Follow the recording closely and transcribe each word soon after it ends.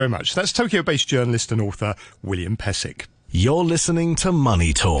Very much. That's Tokyo-based journalist and author William Pesic. You're listening to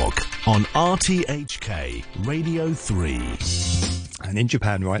Money Talk on RTHK Radio 3. And in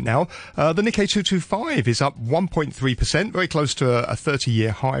Japan right now, the Nikkei 225 is up 1.3%, very close to a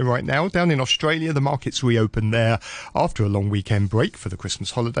 30-year high right now. Down in Australia, the markets reopened there after a long weekend break for the Christmas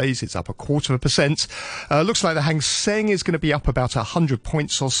holidays. It's up 0.25%. Looks like the Hang Seng is going to be up about 100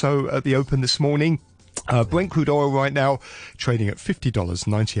 points or so at the open this morning. Brent crude oil right now trading at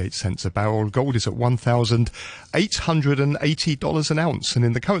 $50.98 a barrel. Gold is at $1,880 an ounce. And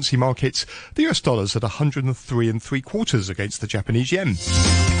in the currency markets, the US dollar's at 103.75 against the Japanese yen.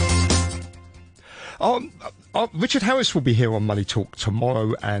 Richard Harris will be here on Money Talk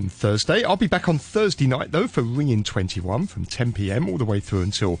tomorrow and Thursday. I'll be back on Thursday night, though, for Ring in 21 from 10 p.m. all the way through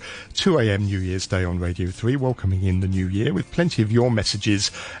until 2 a.m. New Year's Day on Radio 3, welcoming in the new year with plenty of your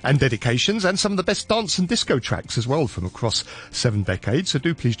messages and dedications and some of the best dance and disco tracks as well from across 7 decades. So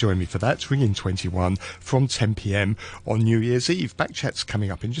do please join me for that. Ring in 21 from 10 p.m. on New Year's Eve. Backchat's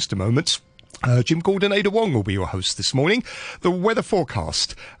coming up in just a moment. Jim Gould and Ada Wong will be your hosts this morning. The weather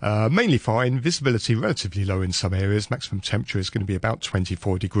forecast, mainly fine, visibility relatively low in some areas. Maximum temperature is going to be about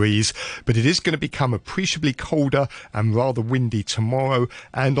 24 degrees, but it is going to become appreciably colder and rather windy tomorrow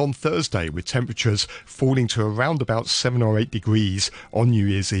and on Thursday, with temperatures falling to around about 7 or 8 degrees on New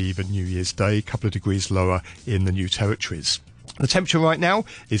Year's Eve and New Year's Day, a couple of degrees lower in the New Territories. The temperature right now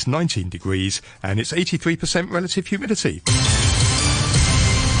is 19 degrees and it's 83% relative humidity.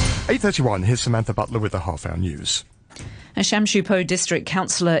 8:31, here's Samantha Butler with the half-hour news. A Shamshupo district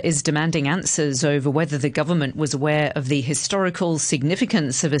councillor is demanding answers over whether the government was aware of the historical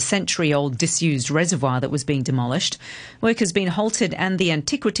significance of a century-old disused reservoir that was being demolished. Work has been halted and the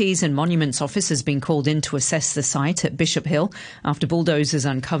Antiquities and Monuments Office has been called in to assess the site at Bishop Hill after bulldozers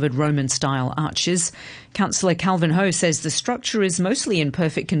uncovered Roman-style arches. Councillor Calvin Ho says the structure is mostly in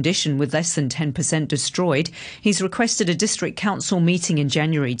perfect condition with less than 10% destroyed. He's requested a district council meeting in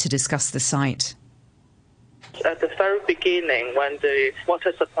January to discuss the site. At the very beginning, when the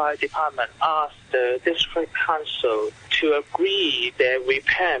Water Supply Department asked the District Council to agree their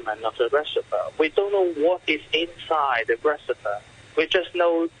repairment of the reservoir, we don't know what is inside the reservoir. We just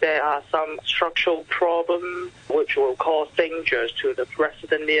know there are some structural problems which will cause dangers to the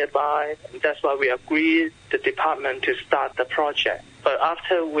resident nearby. And that's why we agreed the department to start the project. But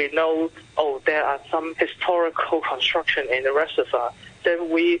after we know, there are some historical construction in the reservoir,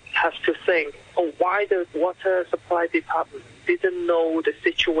 then we have to think, why the Water Supply Department didn't know the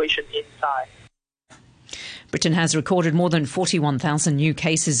situation inside. Britain has recorded more than 41,000 new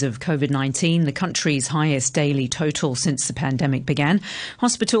cases of COVID-19, the country's highest daily total since the pandemic began.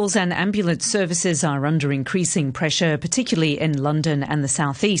 Hospitals and ambulance services are under increasing pressure, particularly in London and the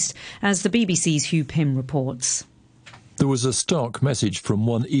South East, as the BBC's Hugh Pym reports. There was a stark message from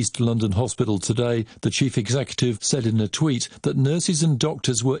one East London hospital today. The chief executive said in a tweet that nurses and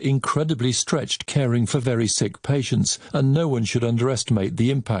doctors were incredibly stretched caring for very sick patients, and no one should underestimate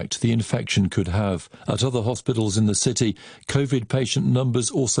the impact the infection could have. At other hospitals in the city, COVID patient numbers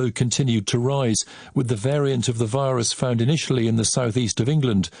also continued to rise, with the variant of the virus found initially in the southeast of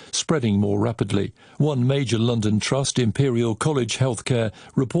England spreading more rapidly. One major London trust, Imperial College Healthcare,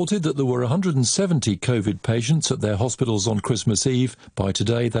 reported that there were 170 COVID patients at their hospital on Christmas Eve. By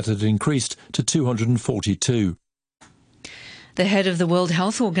today, that had increased to 242. The head of the World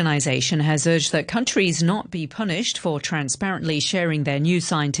Health Organization has urged that countries not be punished for transparently sharing their new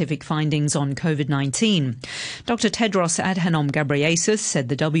scientific findings on COVID-19. Dr. Tedros Adhanom Ghebreyesus said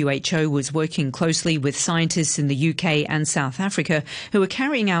the WHO was working closely with scientists in the UK and South Africa who are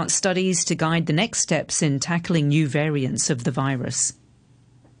carrying out studies to guide the next steps in tackling new variants of the virus.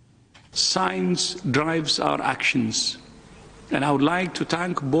 Science drives our actions, and I would like to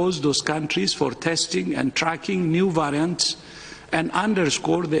thank both those countries for testing and tracking new variants and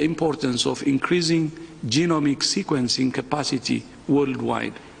underscore the importance of increasing genomic sequencing capacity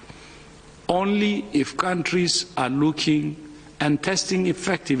worldwide. Only if countries are looking and testing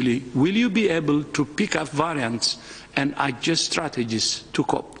effectively will you be able to pick up variants and adjust strategies to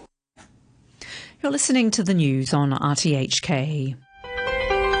cope. You're listening to the news on RTHK.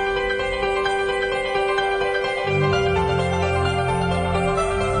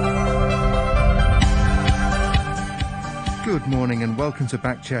 Good morning and welcome to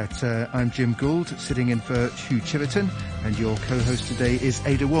Backchat. I'm Jim Gould, sitting in for Hugh Chiverton, and your co-host today is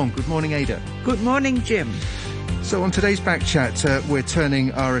Ada Wong. Good morning, Ada. Good morning, Jim. So on today's Backchat, we're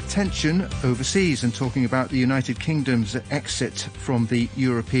turning our attention overseas and talking about the United Kingdom's exit from the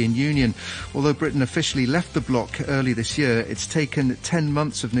European Union. Although Britain officially left the bloc early this year, it's taken 10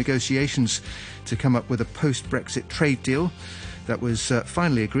 months of negotiations to come up with a post-Brexit trade deal that was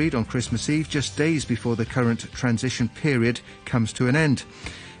finally agreed on Christmas Eve, just days before the current transition period comes to an end.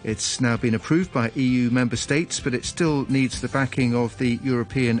 It's now been approved by EU member states, but it still needs the backing of the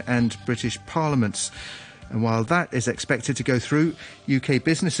European and British parliaments. And while that is expected to go through, UK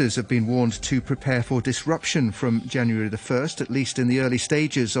businesses have been warned to prepare for disruption from January the 1st, at least in the early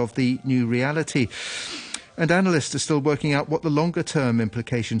stages of the new reality. And analysts are still working out what the longer-term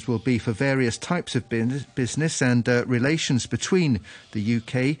implications will be for various types of business and relations between the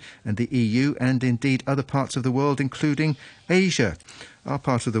UK and the EU and indeed other parts of the world, including Asia, our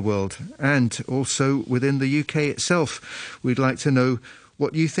part of the world, and also within the UK itself. We'd like to know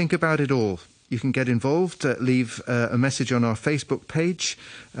what you think about it all. You can get involved, leave a message on our Facebook page,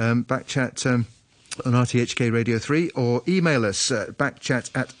 Backchat on RTHK Radio 3, or email us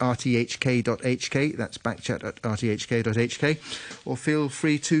backchat@rthk.hk, that's backchat@rthk.hk, or feel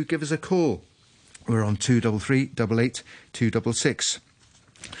free to give us a call. We're on 233 88 266.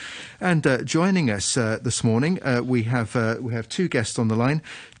 And joining us this morning, we have two guests on the line.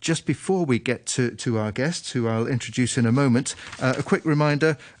 Just before we get to our guests, who I'll introduce in a moment, a quick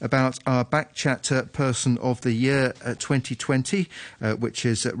reminder about our Backchat Person of the Year 2020, which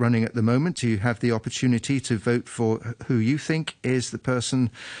is running at the moment. You have the opportunity to vote for who you think is the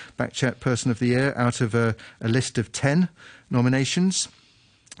Backchat Person of the Year out of a list of 10 nominations.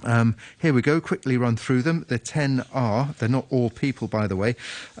 Here we go, quickly run through them. The 10 are, they're not all people, by the way.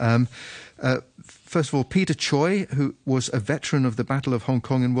 First of all, Peter Choi, who was a veteran of the Battle of Hong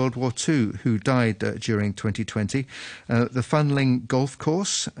Kong in World War II, who died during 2020. The Funling Golf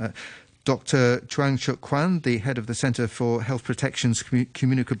Course. Dr. Chuang Chuk Kwan, the head of the Centre for Health Protection's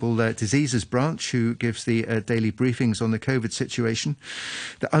Communicable Diseases branch, who gives the daily briefings on the COVID situation.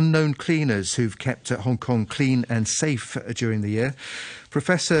 The unknown cleaners who've kept Hong Kong clean and safe during the year.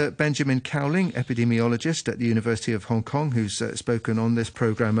 Professor Benjamin Cowling, epidemiologist at the University of Hong Kong, who's spoken on this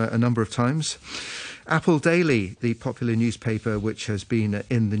programme a number of times. Apple Daily, the popular newspaper which has been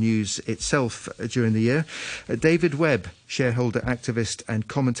in the news itself during the year. David Webb, shareholder activist and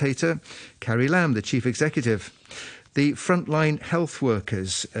commentator. Carrie Lam, the chief executive. The frontline health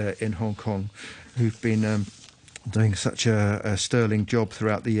workers in Hong Kong, who've been doing such a sterling job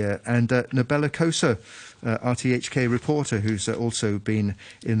throughout the year. And Nabella Kosa, RTHK reporter, who's also been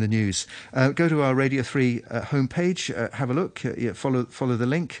in the news. Go to our Radio 3 homepage, have a look, follow the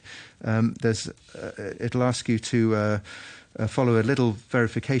link. It'll ask you to follow a little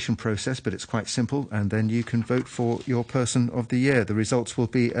verification process, but it's quite simple, and then you can vote for your Person of the Year. The results will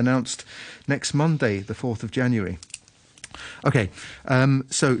be announced next Monday, the 4th of January. Okay,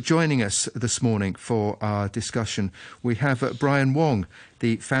 so joining us this morning for our discussion, we have Brian Wong,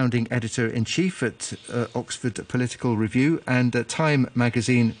 the founding editor-in-chief at Oxford Political Review and a Time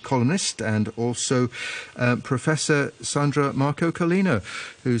magazine columnist, and also Professor Sandra Marco Colino,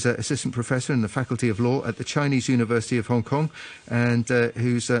 who's an assistant professor in the Faculty of Law at the Chinese University of Hong Kong and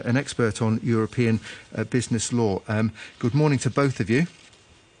who's an expert on European business law. Good morning to both of you.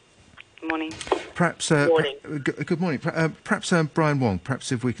 Good morning. Perhaps, good morning. Perhaps Brian Wong,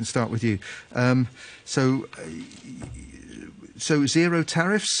 perhaps if we can start with you. So zero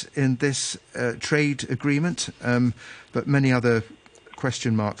tariffs in this trade agreement, but many other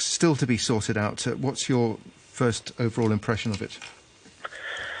question marks still to be sorted out. What's your first overall impression of it?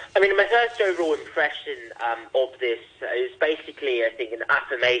 I mean, my first overall impression of this is basically, I think, an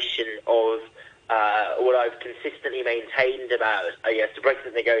affirmation of what I've consistently maintained about, I guess, the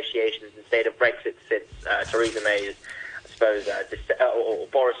Brexit negotiations and state of Brexit since Theresa May's, I suppose, or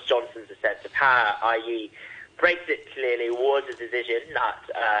Boris Johnson's ascent to power, i.e. Brexit clearly was a decision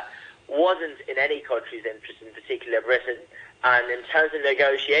that wasn't in any country's interest, in particular Britain. And in terms of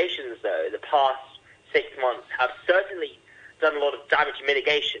negotiations, though, the past 6 months have certainly done a lot of damage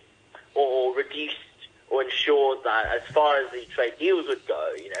mitigation or reduced or ensured that as far as the trade deals would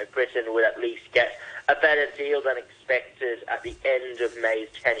go, Britain would at least get a better deal than expected at the end of May's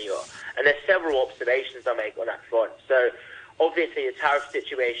tenure. And there's several observations I make on that front. So obviously the tariff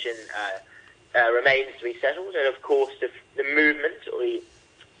situation remains to be settled, and of course the movement, or the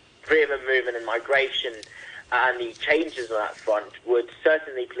freedom of movement and migration and the changes on that front would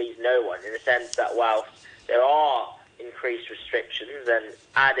certainly please no one, in the sense that whilst there are increased restrictions and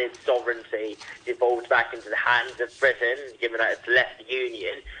added sovereignty devolved back into the hands of Britain, given that it's left the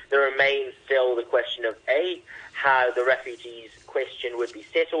Union, there remains still the question of A, how the refugees question would be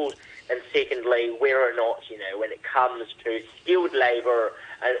settled, and secondly, whether or not, when it comes to skilled labour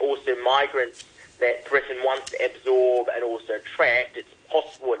and also migrants that Britain wants to absorb and also attract, it's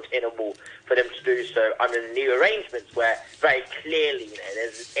possible and tenable for them to do so under the new arrangements, where very clearly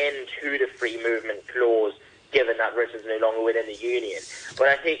there's an end to the free movement clause given that Britain's no longer within the Union. But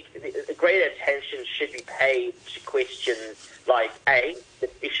I think the greater attention should be paid to questions like, A, the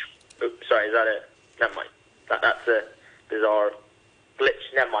fish... Oops, sorry, is that a... Never mind. That's a bizarre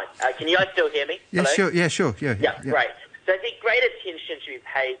glitch. Never mind. Can you guys still hear me? Yeah, Hello? sure. Yeah, sure. Yeah, right. So I think great attention should be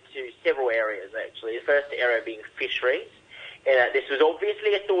paid to several areas, actually. The first area being fisheries. This was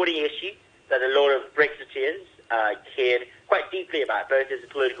obviously a thorny issue that a lot of Brexiteers cared quite deeply about, both as a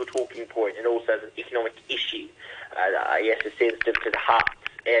political talking point and also as an economic issue. I guess a sensitive to the heart.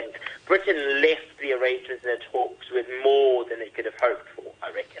 And Britain left the arrangements and the talks with more than it could have hoped for,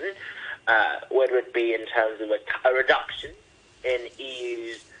 I reckon. Whether it be in terms of a reduction in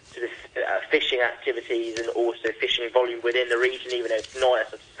EU's sort of fishing activities and also fishing volume within the region, even though it's not as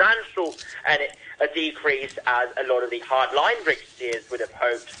substantial, and a decrease as a lot of the hardline Brexiteers would have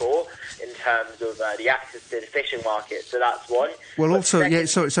hoped for in terms of the access to the fishing market. So that's one. Well, but also, second,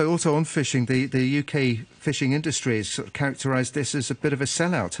 so also on fishing, the UK fishing industry has sort of characterised this as a bit of a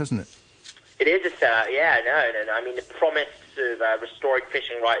sellout, hasn't it? It is a sellout, yeah, no. I mean, the promise of restoring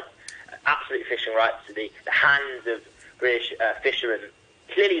fishing rights, absolute fishing rights to the hands of British fishermen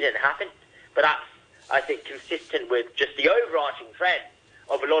clearly didn't happen, but that's, I think, consistent with just the overarching trend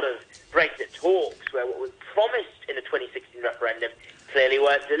of a lot of Brexit talks, where what was promised in the 2016 referendum clearly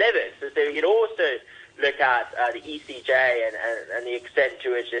weren't delivered. So you can also look at the ECJ and the extent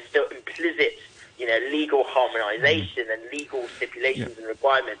to which there's still implicit, legal harmonisation and legal stipulations and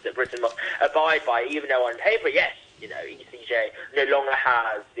requirements that Britain must abide by, even though on paper, yes, ECJ no longer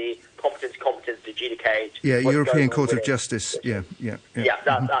has the competence to adjudicate. Yeah, European Court of Justice. Yeah, that's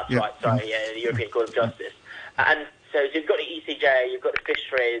right. Sorry, the European Court of Justice. And so you've got the ECJ, you've got the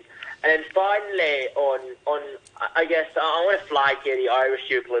fisheries, and then finally on I guess I want to flag here the Irish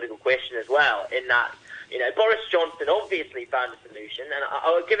geopolitical question as well. In that, Boris Johnson obviously found a solution, and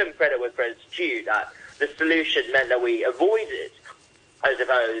I'll give him credit where credit's due. That the solution meant that we avoided, I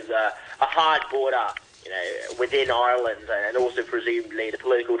suppose, a hard border, within Ireland, and also presumably the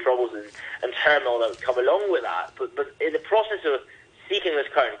political troubles and turmoil that would come along with that. But in the process of seeking this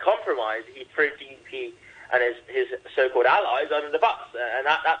current compromise, he threw DUP and his so-called allies under the bus, and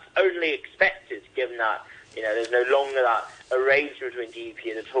that's only expected, given that there's no longer that arrangement between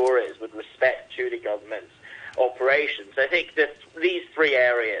DUP and the Tories with respect to the government's operations. So I think that these three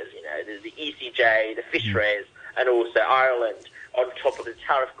areas, the ECJ, the fisheries, and also Ireland, on top of the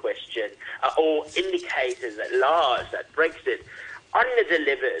tariff question, are all indicators at large that Brexit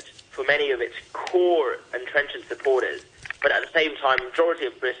under-delivered for many of its core entrenched supporters, but at the same time, the majority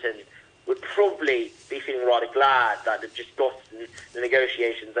of Britain would probably be feeling rather glad that they've just gotten the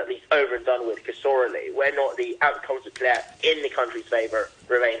negotiations at least over and done with cursorily. Whether or not the outcomes are clear in the country's favour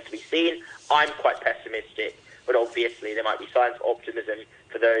remains to be seen. I'm quite pessimistic, but obviously there might be signs of optimism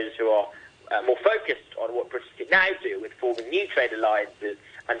for those who are more focused on what Britain can now do with forming new trade alliances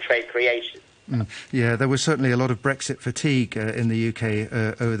and trade creation. Yeah, there was certainly a lot of Brexit fatigue in the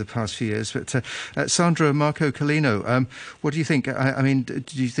UK over the past few years. But Sandra Marco Colino, what do you think? I mean, do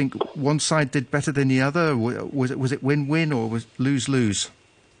you think one side did better than the other? Was it win-win or was lose-lose?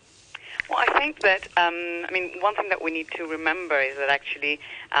 Well, I think that, one thing that we need to remember is that actually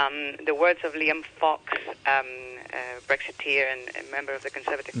the words of Liam Fox, Brexiteer and a member of the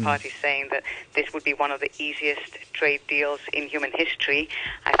Conservative Party, saying that this would be one of the easiest trade deals in human history,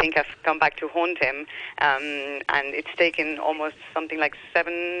 I think I've come back to haunt him, and it's taken almost something like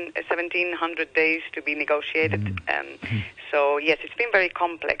 1,700 days to be negotiated. So, yes, it's been very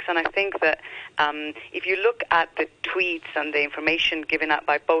complex, and I think that if you look at the tweets and the information given out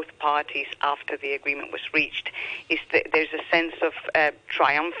by both parties after the agreement was reached, there's a sense of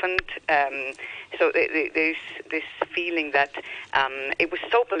triumphant. So there's this feeling that it was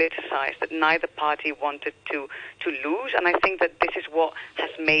so politicized that neither party wanted to lose, and I think that this is what has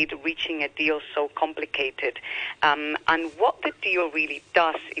made reaching a deal so complicated. And what the deal really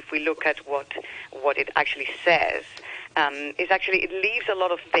does, if we look at what it actually says, is actually it leaves a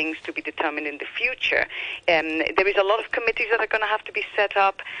lot of things to be determined in the future. There is a lot of committees that are going to have to be set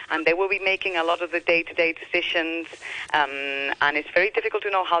up, and they will be making a lot of the day-to-day decisions, and it's very difficult to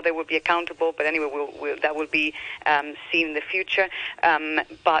know how they will be accountable, but anyway, that will be seen in the future.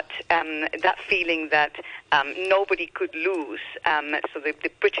 But that feeling that nobody could lose, so the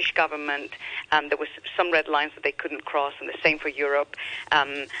British government, there was some red lines that they couldn't cross, and the same for Europe,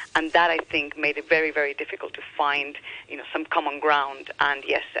 and that, I think, made it very, very difficult to find some common ground. And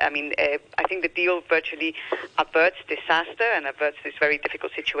yes, I think the deal virtually averts disaster and averts this very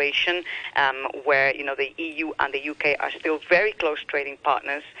difficult situation where, the EU and the UK are still very close trading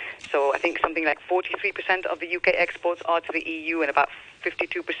partners. So I think something like 43% of the UK exports are to the EU and about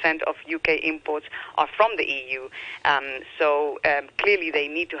 52% of UK imports are from the EU. So clearly they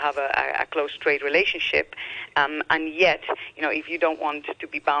need to have a close trade relationship. And yet, if you don't want to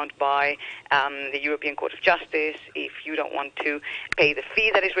be bound by the European Court of Justice, if you don't want to pay the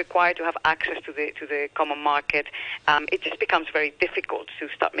fee that is required to have access to the common market, it just becomes very difficult to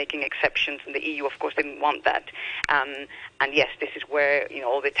start making exceptions. And the EU, of course, didn't want that. And yes, this is where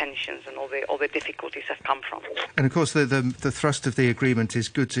all the tensions and all the difficulties have come from. And of course, the thrust of the agreement is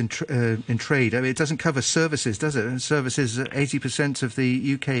goods in trade. I mean, it doesn't cover services, does it? Services are 80% of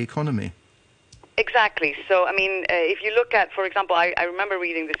the UK economy. Exactly. So, I mean, if you look at, for example, I remember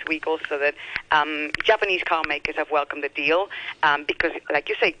reading this week also that Japanese car makers have welcomed the deal because, like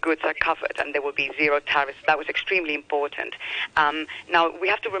you say, goods are covered and there will be zero tariffs. That was extremely important. Now, we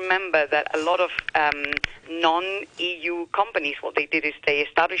have to remember that a lot of non-EU companies, what they did is they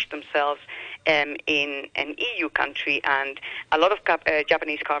established themselves in an EU country, and a lot of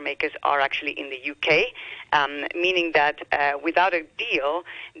Japanese car makers are actually in the UK, meaning that without a deal,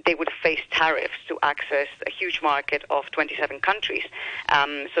 they would face tariffs to access a huge market of 27 countries.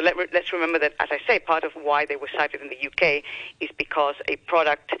 So let's remember that, as I say, part of why they were cited in the UK is because a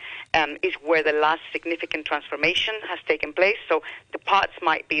product is where the last significant transformation has taken place. So the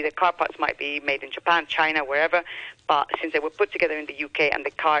car parts might be made in Japan, China, wherever, but since they were put together in the UK and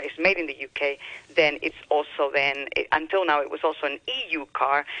the car is made in the UK, then it's also until now it was also an EU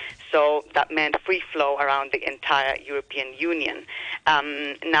car, so that meant free flow around the entire European Union.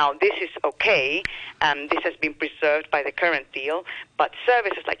 Now, this is okay. This has been preserved by the current deal, but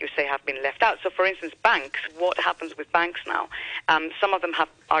services, like you say, have been left out. So, for instance, banks, what happens with banks now? Some of them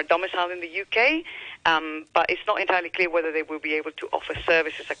are domiciled in the UK, but it's not entirely clear whether they will be able to offer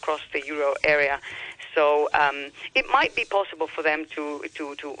services across the euro area. So it might be possible for them to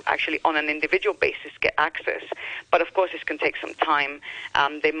actually, on an individual basis, get access. But, of course, this can take some time.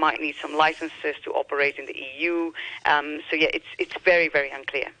 They might need some licenses to operate in the EU. So, yeah, it's very, very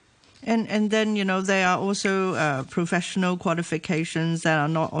unclear. And then, there are also professional qualifications that are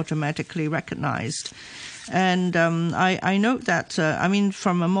not automatically recognized. And I note that,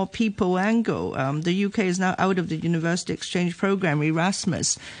 from a more people angle, the UK is now out of the University Exchange Program,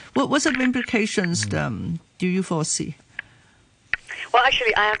 Erasmus. What sort of implications do you foresee? Well,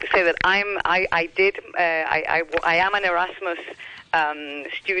 actually, I have to say that I am an Erasmus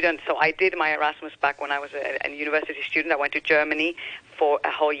student. So I did my Erasmus back when I was a university student. I went to Germany for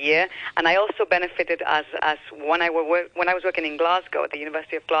a whole year, and I also benefited as when I was working in Glasgow at the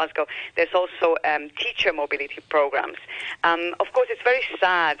University of Glasgow. There's also teacher mobility programs. Of course, it's very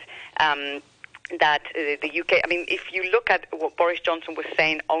sad that the UK. I mean, if you look at what Boris Johnson was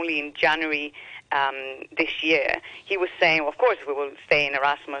saying only in January this year, he was saying, of course, we will stay in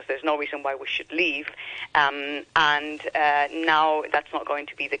Erasmus. There's no reason why we should leave. And now that's not going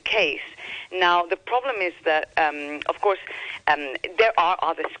to be the case. Now, the problem is that, of course, there are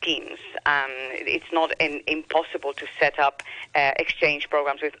other schemes. It's not impossible to set up exchange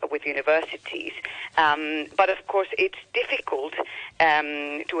programs with universities. But, of course, it's difficult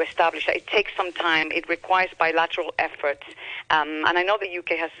to establish that. It takes some time. It requires bilateral efforts. And I know the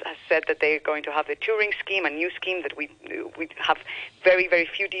UK has said that they're going to have the Turing scheme, a new scheme that we have very, very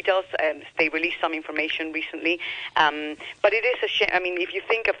few details. They released some information recently. But it is a shame. I mean, if you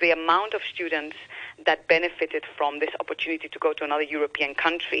think of the amount of students that benefited from this opportunity to go to another European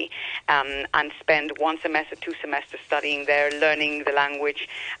country and spend 1 semester, 2 semesters studying there, learning the language,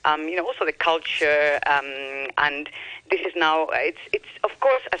 also the culture, and this is now, it's of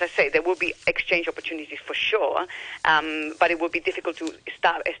course, as I say, there will be exchange opportunities for sure, but it will be difficult to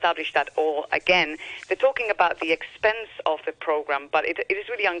establish that all again. They're talking about the expense of the program, but it is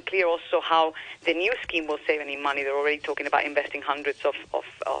really unclear also how the new scheme will save any money. They're already talking about investing hundreds of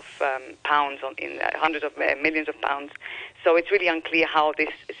pounds hundreds of millions of pounds. So it's really unclear how this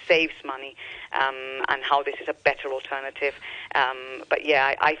saves money and how this is a better alternative. But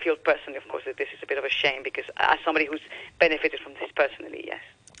yeah, I feel personally, of course, that this is a bit of a shame because as somebody who's benefited from this personally, yes.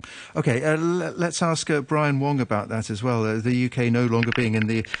 OK, let's ask Brian Wong about that as well. The UK no longer being in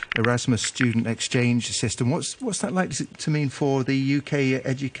the Erasmus student exchange system. What's that likely to mean for the UK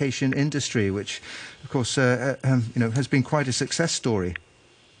education industry, which, of course, has been quite a success story?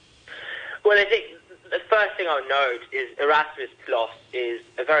 Well, I think the first thing I'll note is Erasmus Plus is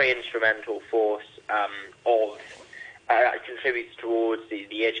a very instrumental force contributes towards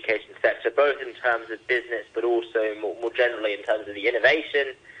the education sector, both in terms of business, but also more generally in terms of the innovation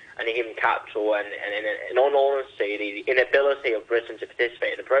and the human capital, and in all honesty, the inability of Britain to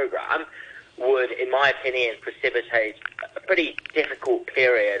participate in the programme would, in my opinion, precipitate a pretty difficult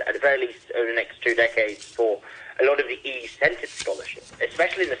period, at the very least over the next 2 decades, for a lot of the EU-centred scholarship,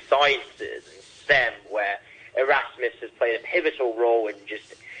 especially in the sciences and STEM, where Erasmus has played a pivotal role in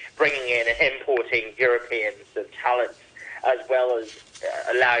just bringing in and importing Europeans and talents, as well as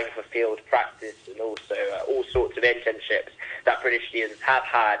allowing for field practice and also all sorts of internships that British students have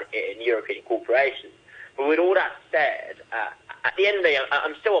had in European corporations. But with all that said, at the end of the day,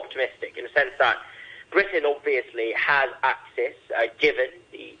 I'm still optimistic in the sense that Britain obviously has access, given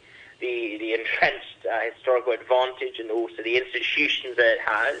the entrenched historical advantage and also the institutions that it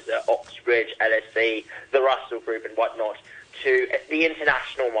has, Oxbridge, LSE, the Russell Group and whatnot, to the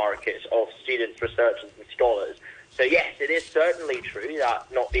international market of students, researchers and scholars. So yes, it is certainly true that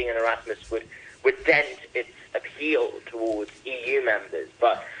not being an Erasmus would dent its appeal towards EU members,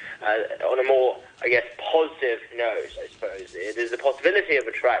 but on a more, I guess, positive note, I suppose, there's the possibility of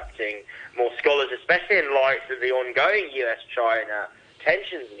attracting more scholars, especially in light of the ongoing US-China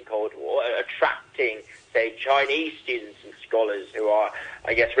tensions in the Cold War, attracting, say, Chinese students and scholars who are,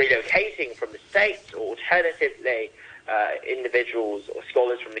 I guess, relocating from the States, or alternatively, individuals or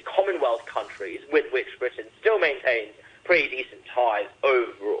scholars from the Commonwealth countries with which Britain still maintains pretty decent ties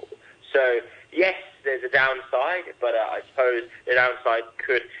overall. So, yes, there's a downside, but I suppose the downside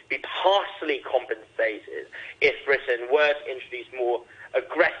could be partially compensated if Britain were to introduce more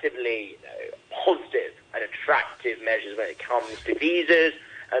aggressively positive and attractive measures when it comes to visas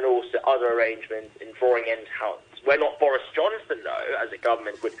and also other arrangements in drawing in talents. Whether or not Boris Johnson, though, as a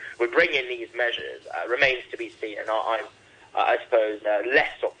government, would bring in these measures remains to be seen, and I'm, I suppose,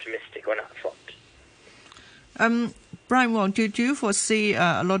 less optimistic on that front. Brian Wong, do you foresee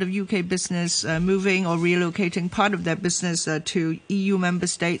a lot of UK business moving or relocating part of their business to EU member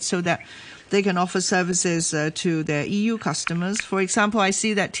states so that they can offer services to their EU customers? For example, I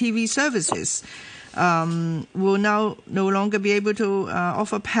see that TV services will now no longer be able to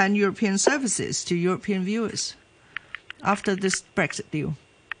offer pan-European services to European viewers after this Brexit deal.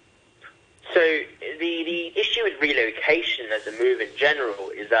 So the issue with relocation as a move in general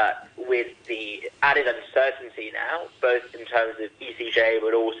is that with the added uncertainty now, both in terms of ECJ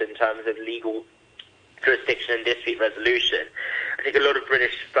but also in terms of legal jurisdiction and dispute resolution, I think a lot of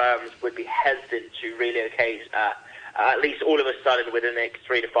British firms would be hesitant to relocate at least all of a sudden within the next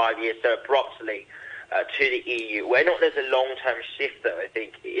 3 to 5 years so abruptly to the EU. Whether or not there's a long-term shift, though, I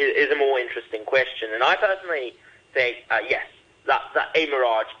think is a more interesting question. And I personally think, yes, that a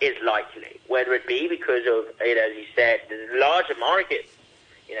mirage is likely, whether it be because of, as you said, the larger markets,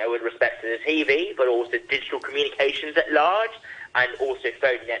 with respect to the TV, but also digital communications at large, and also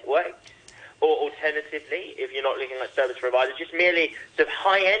phone networks, or alternatively, if you're not looking at service providers, just merely sort of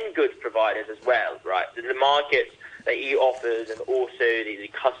high-end goods providers as well, right? The markets that EU offers and also the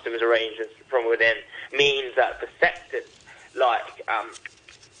customs arrangements from within means that for sectors like,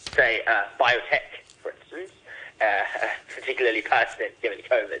 say, biotech, for instance, particularly pertinent given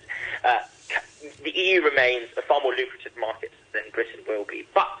COVID, the EU remains a far more lucrative market than Britain will be.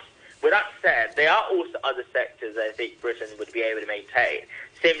 But with that said, there are also other sectors that I think Britain would be able to maintain,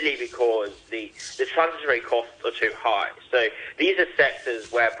 simply because the transitory costs are too high. So these are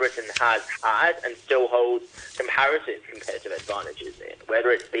sectors where Britain has had and still holds comparative competitive advantages in, whether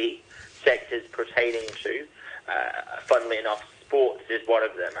it be sectors pertaining to, funnily enough, sports is one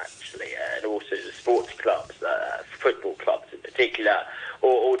of them, actually, and also the sports clubs, football clubs in particular,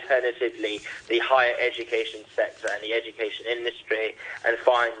 or alternatively, the higher education sector and the education industry, and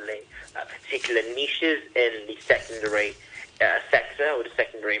finally, particular niches in the secondary sector or the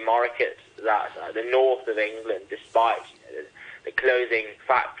secondary market that the north of England, despite the closing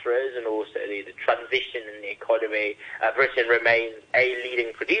factories and also the transition in the economy, Britain remains a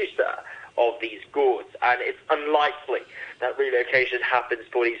leading producer of these goods, and it's unlikely that relocation happens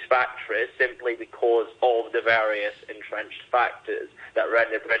for these factories simply because of the various entrenched factors that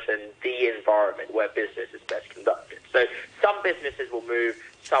render Britain the environment where business is best conducted. So some businesses will move,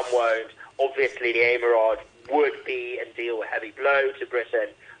 some won't. Obviously, the Emirate would be and deal a heavy blow to Britain,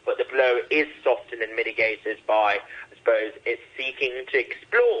 but the blow is softened and mitigated by, I suppose, it's seeking to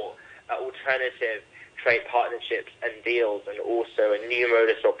explore alternative trade partnerships and deals, and also a new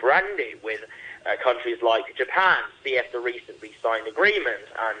modus operandi with countries like Japan, CF the recently signed agreement,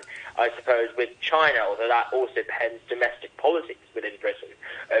 and I suppose with China, although that also depends domestic politics within Britain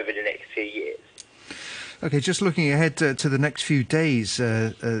over the next few years. OK, just looking ahead to the next few days,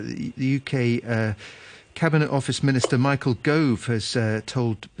 the UK Cabinet Office Minister Michael Gove has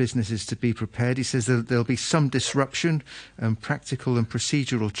told businesses to be prepared. He says that there'll be some disruption and practical and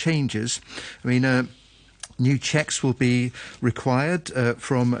procedural changes. I mean, New checks will be required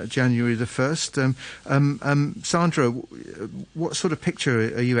from January the 1st. Sandra, what sort of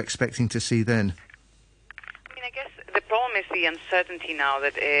picture are you expecting to see then? I mean, I guess the problem is the uncertainty now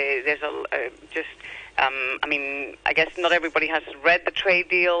that there's I guess not everybody has read the trade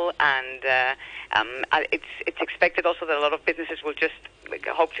deal, and it's expected also that a lot of businesses will just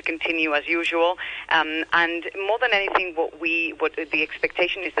hope to continue as usual. And more than anything, what the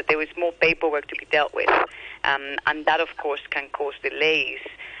expectation is that there is more paperwork to be dealt with, and that of course can cause delays.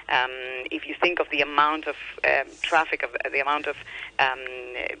 If you think of the amount of traffic, of the amount of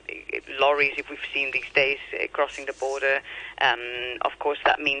lorries, if we've seen these days crossing the border, of course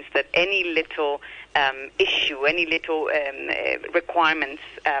that means that any little issue, any little requirements,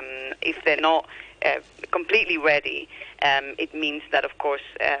 if they're not completely ready, it means that, of course,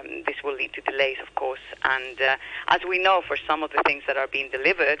 this will lead to delays, of course. And as we know, for some of the things that are being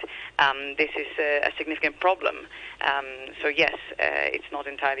delivered, this is a significant problem. So, yes, it's not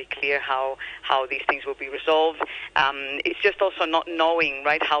entirely clear how these things will be resolved. It's just also not knowing,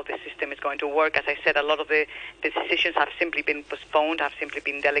 right, how the system is going to work. As I said, a lot of the decisions have simply been postponed, have simply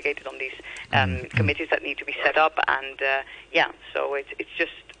been delegated on these committees that need to be set up. And, so it's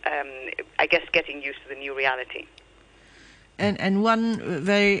just, I guess, getting used to the new reality. And one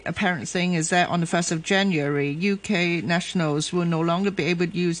very apparent thing is that on the 1st of January, UK nationals will no longer be able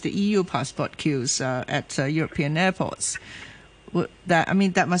to use the EU passport queues at European airports.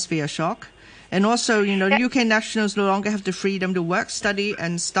 That must be a shock. And also, UK nationals no longer have the freedom to work, study,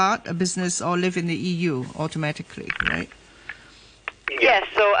 and start a business or live in the EU automatically, right? Yes,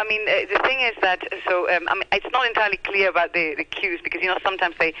 so the thing is that it's not entirely clear about the queues because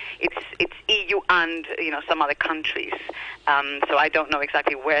sometimes it's EU and some other countries, so I don't know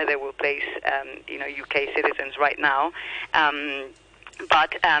exactly where they will place UK citizens right now.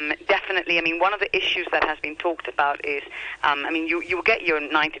 But definitely, one of the issues that has been talked about is, you will get your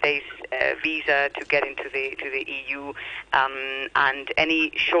 90 days visa to get into the EU, and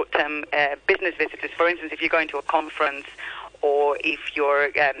any short-term business visitors. For instance, if you're going to a conference or if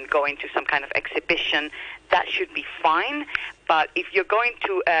you're going to some kind of exhibition, that should be fine. But if you're going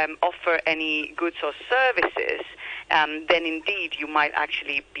to offer any goods or services, then indeed you might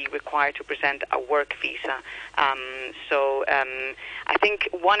actually be required to present a work visa. I think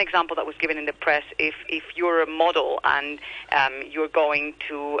one example that was given in the press, if you're a model and you're going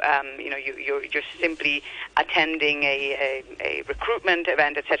to, you're simply attending a recruitment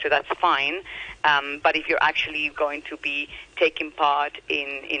event, etc., that's fine. But if you're actually going to be taking part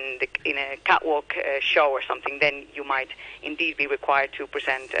in a catwalk show or something, then you might indeed be required to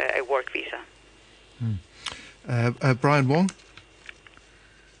present a work visa. Brian Wong?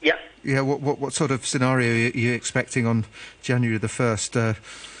 Yeah. Yeah, what sort of scenario are you expecting on January the 1st?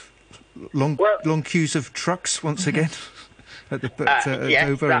 Long queues of trucks once again at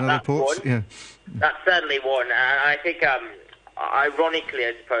Dover and other ports? One. Yeah. That's certainly one. And I think, ironically,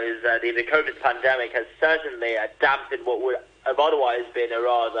 I suppose, the COVID pandemic has certainly dampened what would have otherwise been a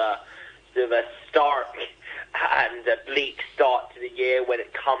rather sort of a stark and a bleak start to the year when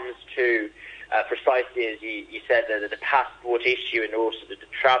it comes to precisely as you said, the passport issue and also the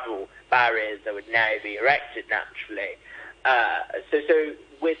travel barriers that would now be erected naturally. So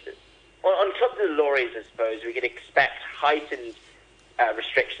with on top of the lorries, I suppose, we could expect heightened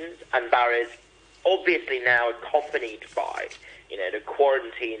restrictions and barriers, obviously now accompanied by, the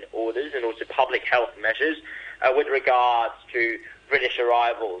quarantine orders and also public health measures with regards to British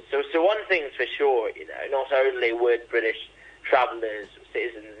arrivals. So one thing's for sure, not only would British travellers,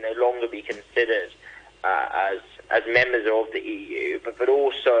 citizens no longer be considered as members of the EU, but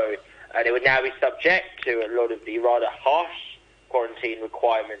also they would now be subject to a lot of the rather harsh quarantine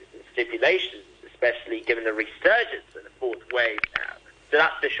requirements and stipulations, especially given the resurgence of the fourth wave now. So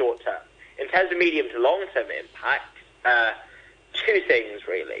that's the short term. In terms of medium to long term impacts, two things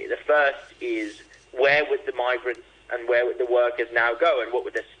really. The first is where would the migrants and where would the workers now go, and what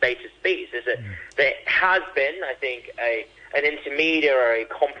would their status be? So there has been, I think, an intermediary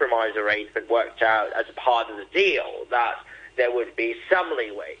compromise arrangement worked out as a part of the deal that there would be some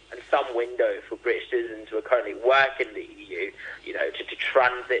leeway and some window for British citizens who are currently working in the EU, to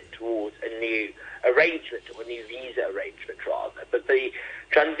transit towards a new arrangement, or a new visa arrangement rather. But the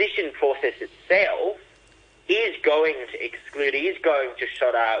transition process itself is going to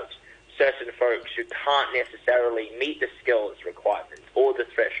shut out certain folks who can't necessarily meet the skills requirements or the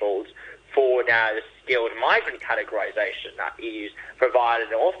thresholds for now the skilled migrant categorisation that EU's provided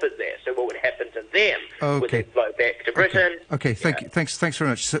and offered there. So what would happen to them? Would they flow back to Britain? Okay. Thanks very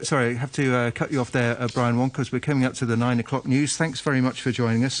much. Sorry, I have to cut you off there, Brian Wong, because we're coming up to the 9 o'clock news. Thanks very much for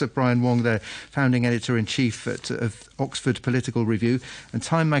joining us. Brian Wong, there, founding editor-in-chief of Oxford Political Review and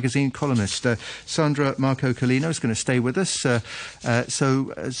Time magazine columnist. Sandra Marco Collino is going to stay with us.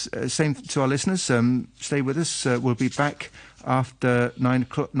 Same to our listeners, stay with us. We'll be back after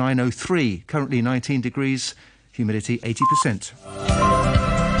 9:03. Currently 19 degrees, humidity 80%.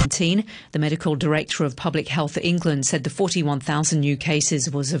 The medical director of Public Health England said the 41,000 new cases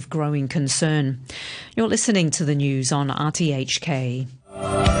was of growing concern. You're listening to the news on RTHK.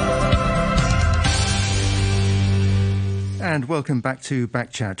 And welcome back to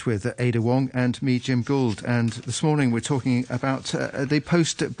Backchat with Ada Wong and me, Jim Gould. And this morning we're talking about the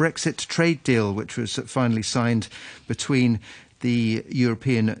post-Brexit trade deal, which was finally signed between the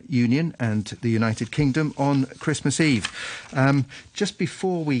European Union and the United Kingdom on Christmas Eve. Just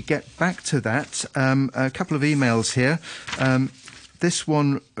before we get back to that, a couple of emails here. This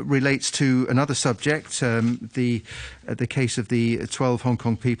one relates to another subject, the case of the 12 Hong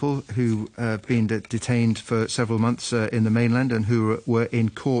Kong people who have been detained for several months in the mainland and who were in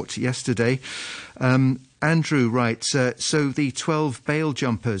court yesterday. Andrew writes, so the 12 bail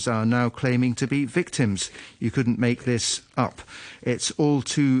jumpers are now claiming to be victims. You couldn't make this up. It's all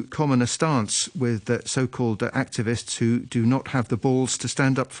too common a stance with so-called activists who do not have the balls to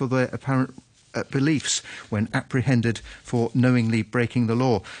stand up for their apparent beliefs when apprehended for knowingly breaking the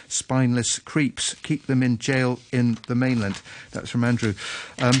law. Spineless creeps. Keep them in jail in the mainland. That's from Andrew.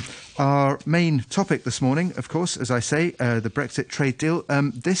 Our main topic this morning, of course, as I say, the Brexit trade deal.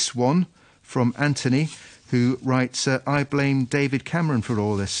 This one from Anthony, who writes, I blame David Cameron for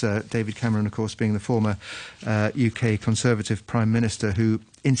all this. David Cameron, of course, being the former UK Conservative Prime Minister who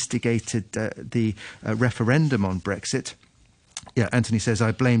instigated the referendum on Brexit. Yeah, Anthony says,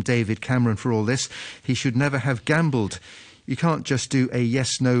 I blame David Cameron for all this. He should never have gambled. You can't just do a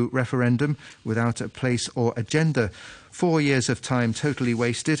yes-no referendum without a place or agenda. 4 years of time totally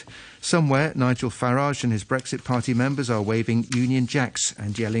wasted. Somewhere, Nigel Farage and his Brexit Party members are waving Union Jacks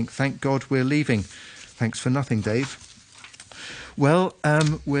and yelling, thank God we're leaving. Thanks for nothing, Dave. Well,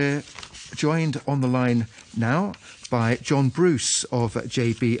 we're joined on the line now by John Bruce of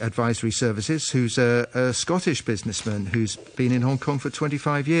JB Advisory Services, who's a Scottish businessman who's been in Hong Kong for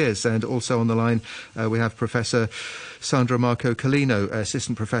 25 years. And also on the line, we have Professor Sandra Marco Collino,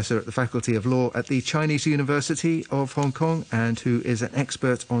 Assistant Professor at the Faculty of Law at the Chinese University of Hong Kong, and who is an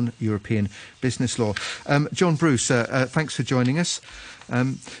expert on European business law. John Bruce, thanks for joining us.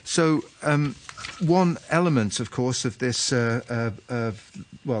 One element, of course, of this, the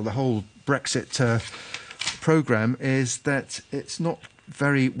whole Brexit programme is that it's not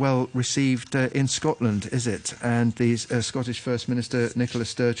very well received in Scotland, is it? And the Scottish First Minister Nicola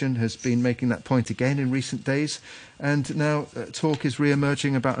Sturgeon has been making that point again in recent days. And now talk is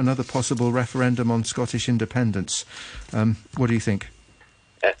re-emerging about another possible referendum on Scottish independence. What do you think?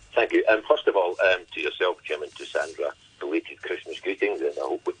 Thank you. First of all, to yourself, Jim, and to Sandra, belated Christmas greetings, and I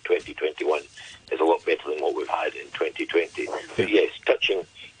hope 2021 is a lot better than what we've had in 2020. But yes,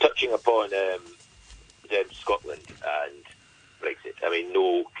 touching upon Scotland and Brexit. I mean,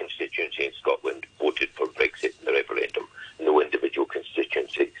 no constituency in Scotland voted for Brexit in the referendum. No individual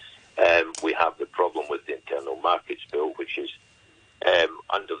constituency. We have the problem with the Internal Markets Bill, which is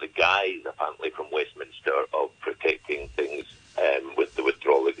under the guise, apparently, from Westminster of protecting things with the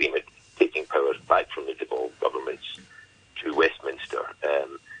withdrawal agreement, taking powers back from the devolved governments to Westminster,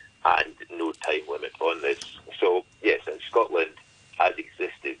 and no time limit on this. So, yes, and Scotland has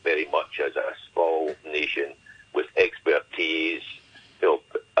existed very much as a small nation with expertise,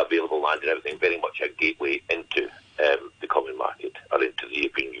 available land and everything, very much a gateway into the common market or into the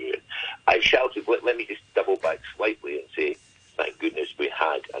European Union. I shouted, let me just double back slightly and say, thank goodness we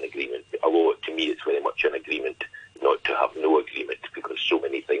had an agreement, although to me it's very much an agreement not to have no agreement, because so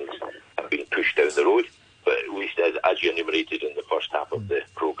many things have been pushed down the road. But at least as you enumerated in the first half of the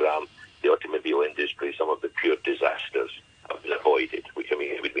programme, the automobile industry, some of the pure disasters have been avoided, which, I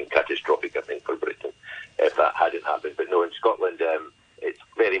mean, it would have been catastrophic, I think, for Britain if that hadn't happened. But no, in Scotland, it's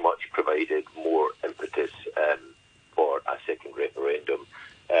very much provided more impetus for a second referendum,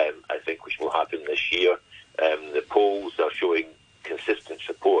 I think, which will happen this year. The polls are showing consistent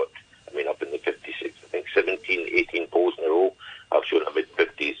support. I mean, up in the 56, I think 17, 18 polls in a row have shown a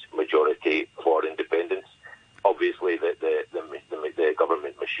mid-50s majority for independence. Obviously, the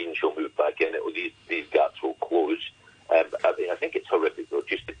government machine shall move back in. These gaps will close. I mean, I think it's horrific, though,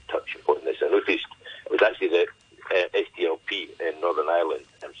 just to touch upon this. I noticed it was actually the SDLP in Northern Ireland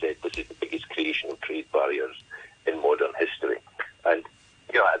said this is the biggest creation of trade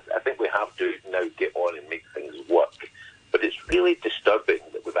I think we have to now get on and make things work. But it's really disturbing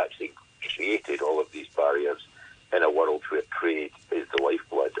that we've actually created all of these barriers in a world where trade is the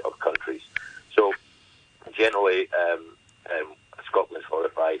lifeblood of countries. So generally, Scotland's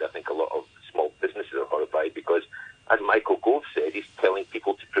horrified. I think a lot of small businesses are horrified because, as Michael Gove said, he's telling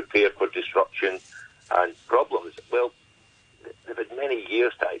people to prepare for disruption and problems. Well, they've had many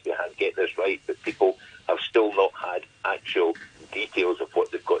years to actually get this right, but people have still not had actual details of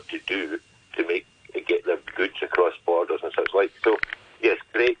what they've got to do to get their goods across borders and such like. So, yes,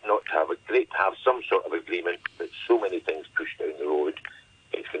 great to have some sort of agreement, but so many things pushed down the road,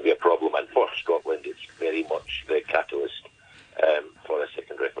 it's going to be a problem. And for Scotland, it's very much the catalyst for a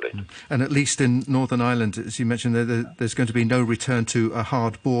second referendum. And at least in Northern Ireland, as you mentioned, there's going to be no return to a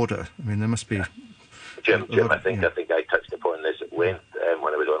hard border. I mean, there must be... Jim, I think I touched upon this at length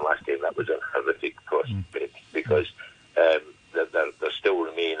when I was on last time. That was a horrific prospect because there still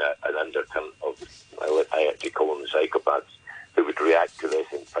remain an undercurrent of, I actually call them psychopaths, who would react to this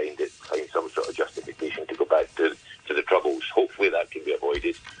and find some sort of justification to go back to the Troubles. Hopefully that can be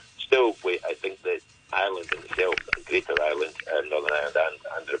avoided. Still, I think that Ireland in itself, Greater Ireland, Northern Ireland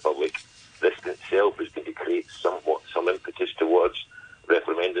and the Republic, this in itself is going to create some impetus towards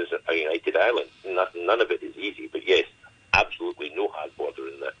referendums on a united Ireland. None of it is easy, but yes, absolutely no hard border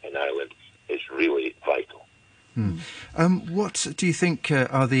in Ireland is really vital. What do you think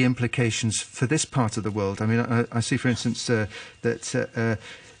are the implications for this part of the world? I mean, I see, for instance, that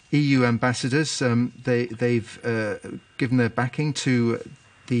EU ambassadors, they've given their backing to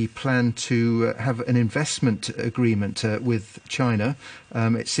the plan to have an investment agreement with China.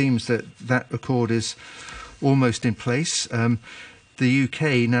 It seems that accord is almost in place. The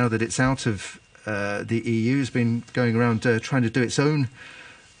UK, now that it's out of the EU, has been going around trying to do its own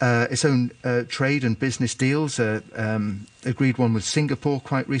trade and business deals. Agreed one with Singapore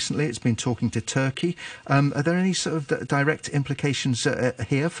quite recently. It's been talking to Turkey. Are there any sort of direct implications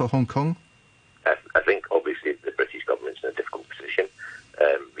here for Hong Kong? I think obviously the British government's in a difficult position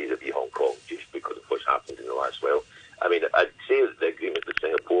vis-à-vis Hong Kong just because of what's happened in the last while. I mean, I'd say that the agreement with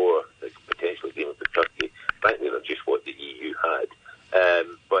Singapore, the potential agreement with Turkey, frankly, they're just what the EU had.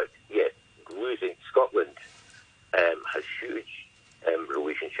 But yeah, losing Scotland has huge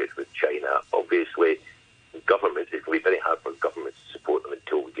relationships with China. Obviously, governments, it's going to be very hard for governments to support them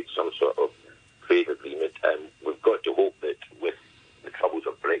until we get some sort of trade agreement. We've got to hope that with the troubles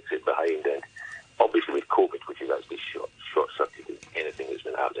of Brexit behind and obviously with COVID, which is actually short-circuiting anything that's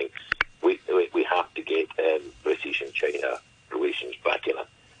been happening, we have to get British and China relations back in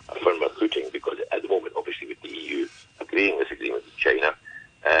a firmer footing because at the moment, obviously with the EU agreeing this agreement with China,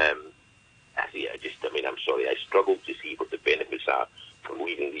 I'm sorry, I struggle to see what the benefits are from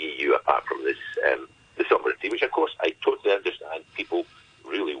leaving the EU apart from this the sovereignty, which of course I totally understand people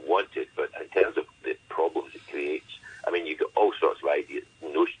really want it, but in terms of the problems it creates, I mean, you get all sorts of ideas,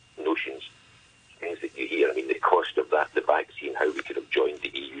 notions, things that you hear. I mean, the cost of that, the vaccine, how we could have joined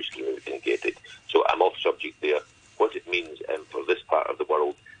the EU scheme and we didn't get it. So I'm off subject there. What it means for this part of the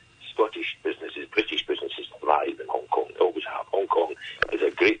world, Scottish businesses, British businesses thrive in Hong Kong. They always have. Hong Kong is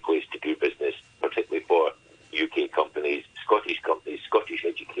a great place to do business, particularly for UK companies, Scottish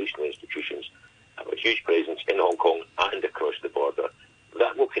educational institutions have a huge presence in Hong Kong and across the border.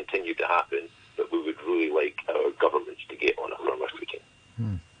 That will continue to happen, but we would really like our governments to get on a firmer footing.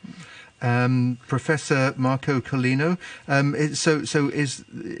 Professor Marco Collino, so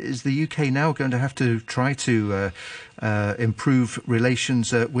is the UK now going to have to try to improve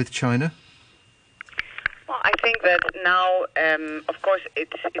relations with China? Well, I think that now, of course,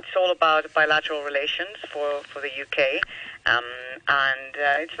 it's all about bilateral relations for the UK, and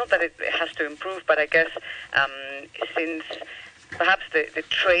it's not that it has to improve, but I guess since perhaps the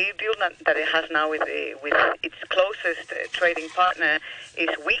trade deal that it has now with its closest trading partner is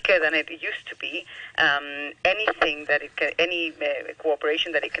weaker than it used to be. Anything that any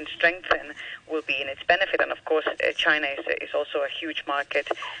cooperation that it can strengthen will be in its benefit. And of course, China is also a huge market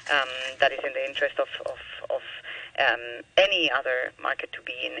that is in the interest of any other market to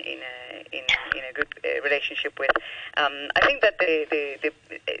be in a good relationship with. I think that the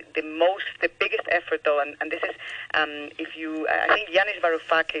biggest effort, though, and this is I think Yanis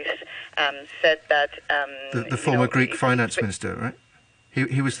Varoufakis said that the former Greek finance minister, right?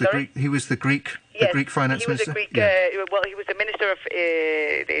 He was the Greek finance minister. He was the minister of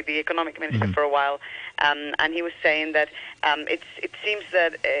the economic minister for a while, and he was saying that it seems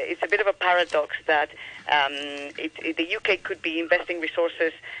that it's a bit of a paradox that the UK could be investing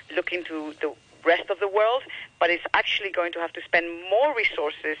resources looking to the rest of the world, but it's actually going to have to spend more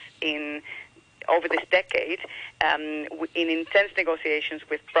resources in over this decade in intense negotiations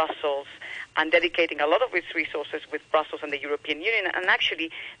with Brussels and dedicating a lot of its resources with Brussels and the European Union. And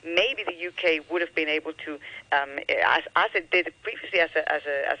actually, maybe the UK would have been able to, as it did previously as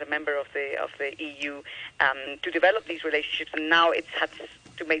a member of the EU, to develop these relationships. And now it's had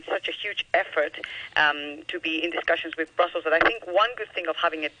to make such a huge effort to be in discussions with Brussels. And I think one good thing of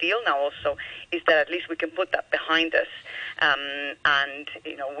having a deal now also is that at least we can put that behind us, and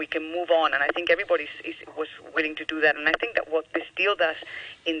we can move on. And I think everybody was willing to do that. And I think that what this deal does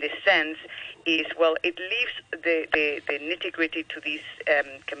in this sense is, well, it leaves the nitty-gritty to these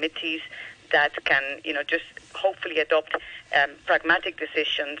committees that can, just hopefully adopt pragmatic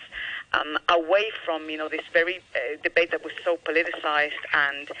decisions away from, this very debate that was so politicized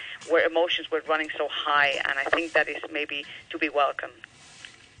and where emotions were running so high. And I think that is maybe to be welcomed.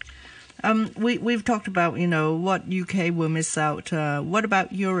 We've talked about, what UK will miss out. What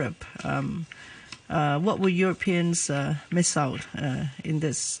about Europe? What will Europeans miss out in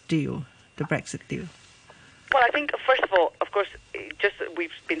this deal, the Brexit deal? Well, I think, first of all, of course, just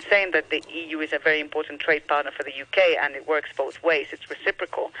we've been saying that the EU is a very important trade partner for the UK, and it works both ways. It's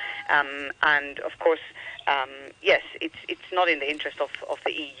reciprocal. And, of course, yes, it's not in the interest of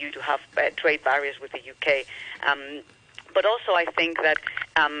the EU to have trade barriers with the UK. But also I think that,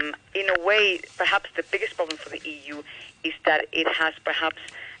 in a way, perhaps the biggest problem for the EU is that it has perhaps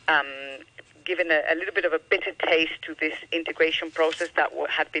given a little bit of a bitter taste to this integration process that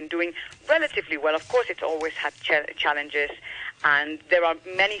had been doing relatively well. Of course, it's always had challenges, and there are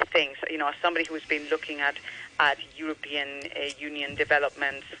many things, as somebody who's been looking at European Union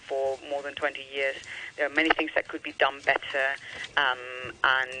developments for more than 20 years, there are many things that could be done better,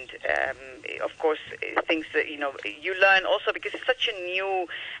 and of course, things that, you learn also because it's such a new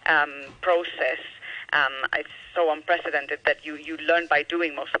process. It's so unprecedented that you learn by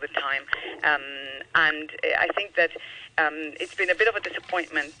doing most of the time. And I think that it's been a bit of a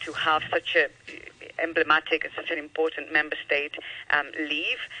disappointment to have such a emblematic and such an important member state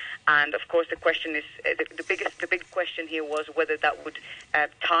leave. And of course, the question is the big question here was whether that would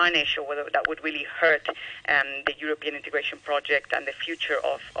tarnish or whether that would really hurt the European integration project and the future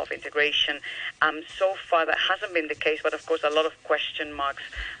of integration. So far, that hasn't been the case, but of course, a lot of question marks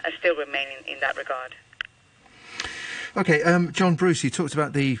still remain in that regard. Okay, John Bruce, you talked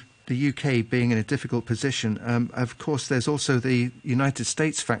about the UK being in a difficult position. Of course, there's also the United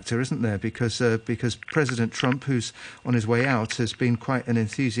States factor, isn't there? Because President Trump, who's on his way out, has been quite an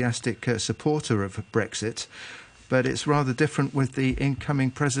enthusiastic supporter of Brexit. But it's rather different with the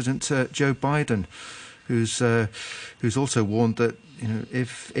incoming President Joe Biden, who's also warned that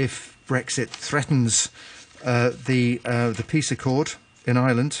if Brexit threatens the peace accord in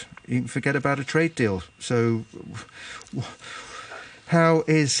Ireland, you can forget about a trade deal. So how's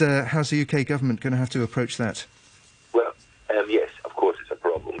the UK government going to have to approach that? Well, yes, of course it's a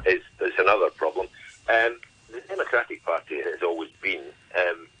problem. It's another problem. The Democratic Party has always been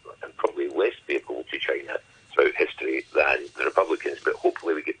and probably less faithful to China throughout history than the Republicans, but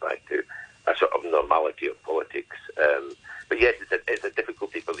hopefully we get back to a sort of normality of politics. But yes, it's a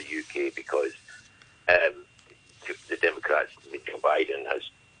difficulty for the UK because the Democrats, Joe Biden, has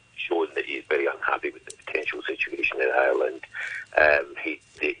shown that he's very unhappy with the potential situation in Ireland.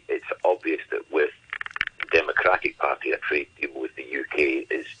 It's obvious that with the Democratic Party, a trade deal with the UK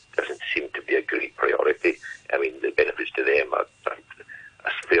doesn't seem to be a great priority. I mean, the benefits to them are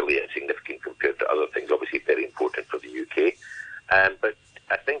fairly insignificant compared to other things, obviously very important for the UK. But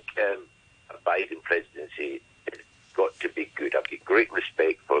I think a Biden presidency has got to be good. I've got great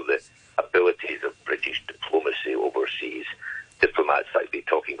respect for the abilities of British diplomacy overseas. Diplomats actually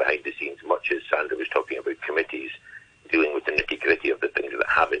talking behind the scenes, much as Sandra was talking about committees, dealing with the nitty-gritty of the things that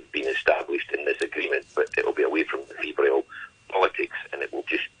haven't been established in this agreement, but it will be away from the febrile politics, and it will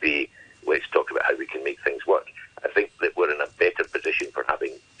just be, let's talk about how we can make things work. I think that we're in a better position for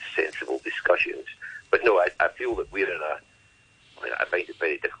having sensible discussions. But no, I feel that we're in I find it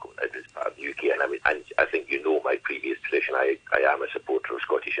very difficult as part of the UK, and I think my previous position. I am a supporter of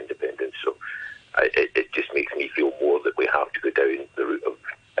Scottish independence, so it just makes me feel more that we have to go down the route of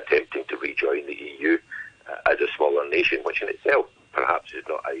attempting to rejoin the EU as a smaller nation, which in itself perhaps is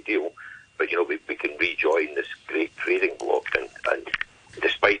not ideal, but we can rejoin this great trading bloc, and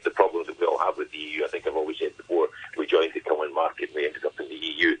despite the problems that we all have with the EU, I think I've always said before, we joined the common market and we ended up in the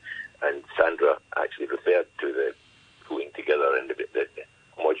EU, and Sandra actually referred to the pulling together and the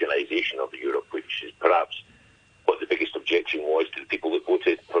homogenisation of Europe, which is perhaps what the biggest objection was to the people that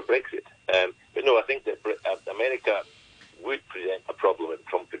voted for Brexit. But no, I think that America would present a problem if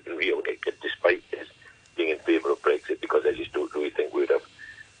Trump had been re-elected, despite his being in favour of Brexit, because I just don't really think we would have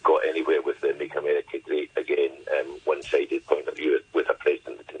got anywhere with making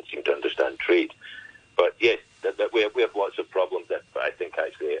trade. But yes, that we have lots of problems that, but I think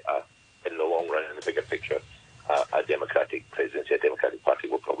actually in the long run, in the bigger picture, a Democratic presidency, a Democratic Party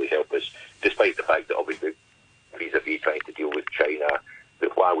will probably help us, despite the fact that obviously vis-a-vis trying to deal with China, the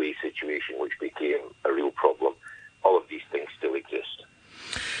Huawei situation, which became a real problem, all of these things still exist.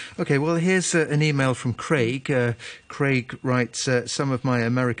 OK, well, here's an email from Craig. Craig writes, some of my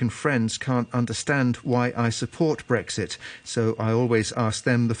American friends can't understand why I support Brexit, so I always ask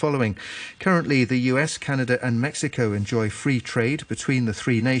them the following. Currently, the US, Canada and Mexico enjoy free trade between the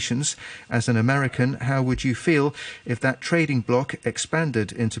three nations. As an American, how would you feel if that trading bloc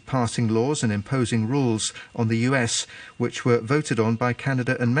expanded into passing laws and imposing rules on the US, which were voted on by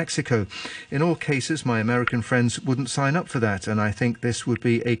Canada and Mexico? In all cases, my American friends wouldn't sign up for that, and I think this would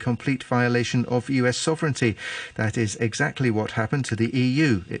be a complete violation of US sovereignty. That is exactly what happened to the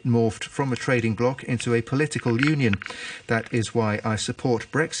EU. It morphed from a trading bloc into a political union. That is why I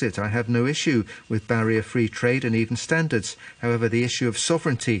support Brexit. I have no issue with barrier-free trade and even standards. However, the issue of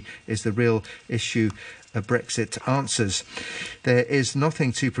sovereignty is the real issue Brexit answers. There is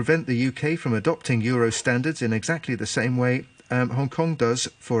nothing to prevent the UK from adopting Euro standards in exactly the same way Hong Kong does,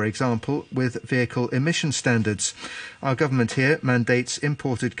 for example, with vehicle emission standards. Our government here mandates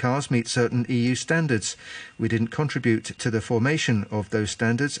imported cars meet certain EU standards. We didn't contribute to the formation of those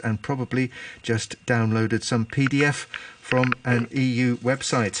standards and probably just downloaded some PDF from an EU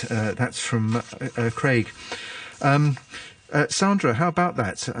website. That's from Craig. Sandra, how about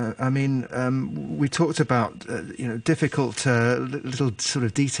that? We talked about difficult, little sort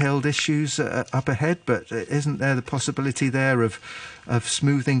of detailed issues up ahead, but isn't there the possibility there of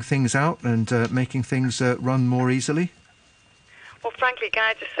smoothing things out and making things run more easily? Well, frankly, can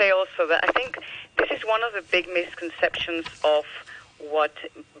I just say also that I think this is one of the big misconceptions of what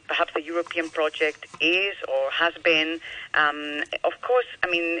perhaps the European project is or has been. Of course,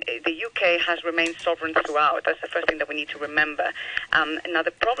 the UK has remained sovereign throughout. That's the first thing that we need to remember. Now,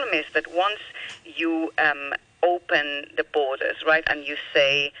 the problem is that once you open the borders, right, and you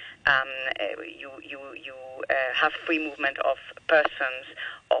say you have free movement of persons,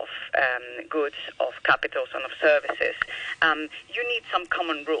 of goods, of capitals, and of services, you need some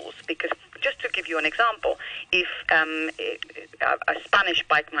common rules. Because just to give you an example, if a Spanish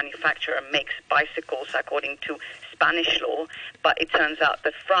bike manufacturer makes bicycles according to Spanish law, but it turns out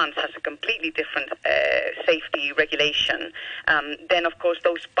that France has a completely different safety regulation, then of course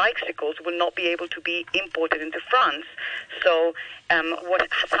those bicycles will not be able to be imported into France. So what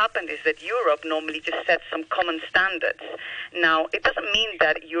has happened is that Europe normally just sets some common standards. Now, it doesn't mean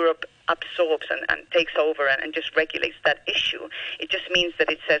that Europe absorbs and takes over and just regulates that issue. It just means that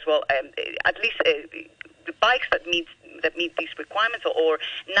it says, well, at least the bikes that meet these requirements or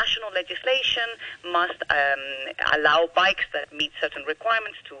national legislation must allow bikes that meet certain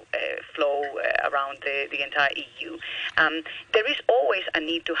requirements to flow around the entire EU. There is always a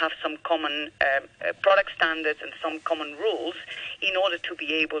need to have some common product standards and some common rules in order to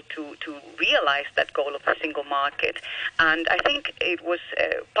be able to realize that goal of the single market. And I think it was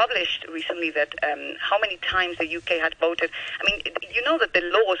published recently that how many times the UK had voted. You know that the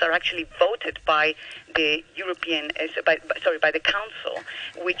laws are actually voted by the European, by the Council,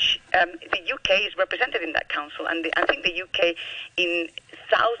 which the UK is represented in that Council, and I think the UK, in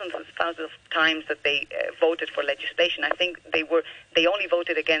thousands and thousands of times that they voted for legislation, I think they only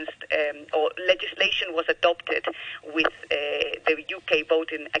voted against, or legislation was adopted with the UK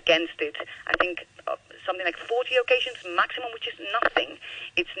voting against it. I think something like 40 occasions maximum, which is nothing.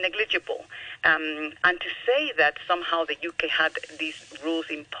 It's negligible. And to say that somehow the UK had these rules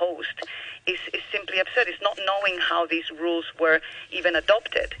imposed is simply absurd. It's not knowing how these rules were even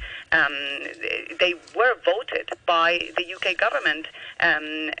adopted. They were voted by the UK government,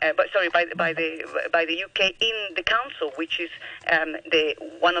 by the UK in the Council, which is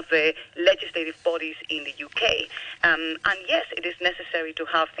one of the legislative bodies in the UK. And yes, it is necessary to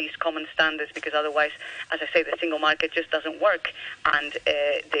have these common standards because otherwise, as I say, the single market just doesn't work, and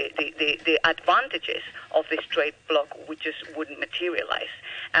the advantages of this trade bloc just wouldn't materialize.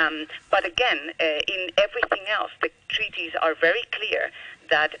 But again, in everything else, the treaties are very clear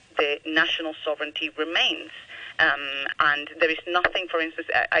that the national sovereignty remains. And there is nothing, for instance,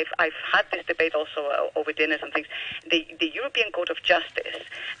 I've had this debate also over dinners and things. The European Court of Justice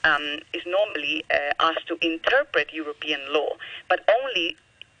is normally asked to interpret European law, but only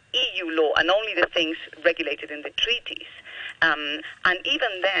EU law and only the things regulated in the treaties. And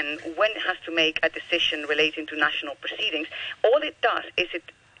even then, when it has to make a decision relating to national proceedings, all it does is it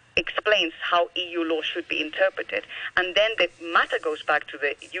explains how EU law should be interpreted, and then the matter goes back to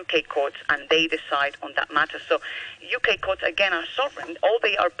the UK courts and they decide on that matter. So UK courts again are sovereign. All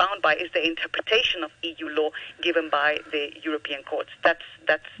they are bound by is the interpretation of EU law given by the European courts. That's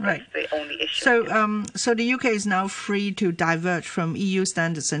the only issue. So the UK is now free to diverge from EU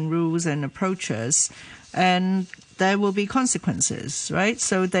standards and rules and approaches, and there will be consequences, right?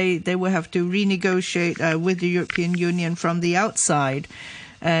 So they will have to renegotiate with the European Union from the outside.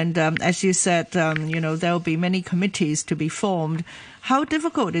 And as you said, there will be many committees to be formed. How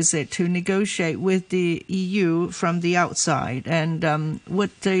difficult is it to negotiate with the EU from the outside? And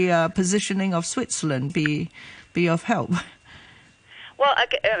would the positioning of Switzerland be of help? Well,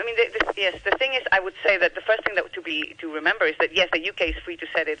 the thing is, I would say that the first thing that to remember is that, yes, the UK is free to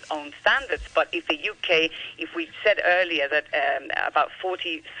set its own standards, but if we said earlier that about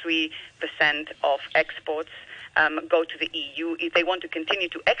 43% of exports go to the EU. If they want to continue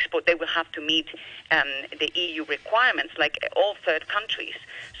to export, they will have to meet the EU requirements, like all third countries.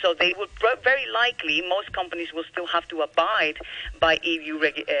 So they would very likely, most companies will still have to abide by EU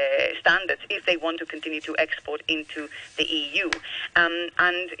standards if they want to continue to export into the EU.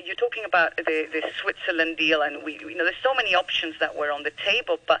 And you're talking about the Switzerland deal, and there's so many options that were on the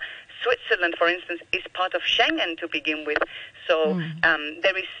table, but Switzerland, for instance, is part of Schengen to begin with. So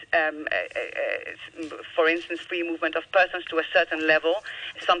there is, for instance, free movement of persons to a certain level,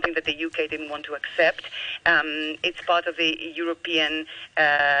 something that the UK didn't want to accept. It's part of the European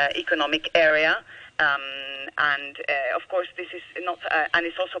economic area. And of course, this is not, and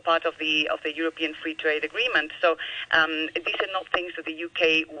it's also part of the European Free Trade Agreement. So these are not things that the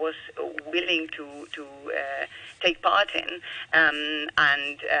UK was willing to take part in.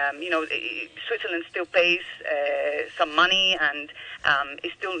 Switzerland still pays some money and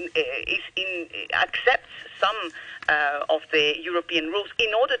accepts some of the European rules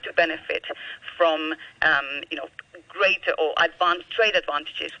in order to benefit from greater or trade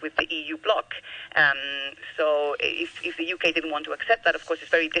advantages with the EU bloc. So if the UK didn't want to accept that, of course, it's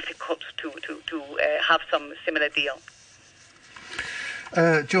very difficult to have some similar deal.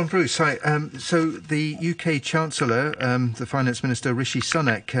 John Bruce, hi. So the UK Chancellor, the Finance Minister Rishi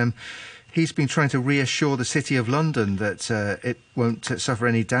Sunak, he's been trying to reassure the City of London that it won't suffer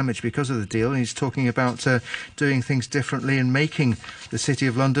any damage because of the deal. And he's talking about doing things differently and making the City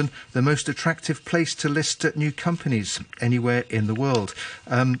of London the most attractive place to list new companies anywhere in the world.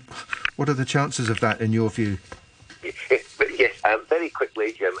 What are the chances of that, in your view? Yes, very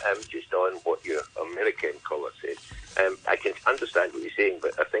quickly, Jim, just on what your American caller said. I can understand what you're saying,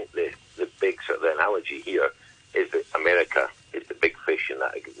 but I think the big sort of analogy here is that America is the big fish in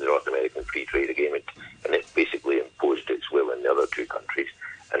that North American Free Trade Agreement, and it basically imposed its will in the other two countries.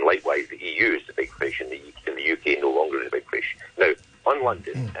 And likewise, the EU is the big fish, and the UK no longer is the big fish. Now, on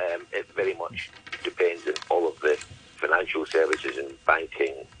London, it very much depends on all of the financial services and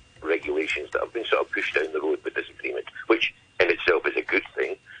banking regulations that have been sort of pushed down the road with this agreement, which in itself is a good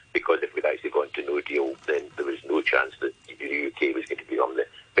thing, because if we'd actually gone to no deal, then there was no chance that the UK was going to become the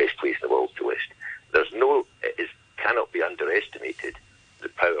best place in the world to list. It cannot be underestimated, the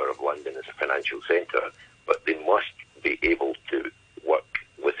power of London as a financial centre, but they must be able to work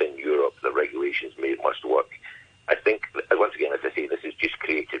within Europe. The regulations must work. I think, once again, as I say, this has just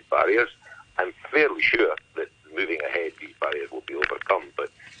created barriers. I'm fairly sure that moving ahead, these barriers will be overcome, but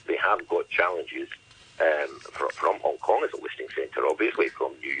they have got challenges from Hong Kong as a listing centre, obviously,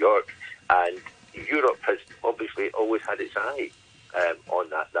 from New York, and Europe has obviously always had its eye on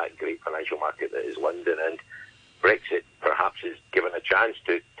that great financial market that is London, and Brexit perhaps has given a chance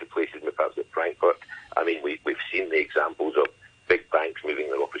to places perhaps at Frankfurt. I mean, we've seen the examples of big banks moving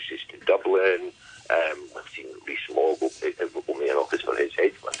their offices to Dublin. We've seen Rees-Mogg opening an office for his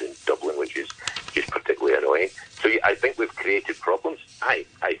hedge fund in Dublin, which is just particularly annoying. So I think we've created problems. I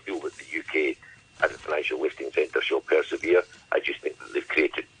feel that the UK as a financial listing centre shall persevere. I just think that they've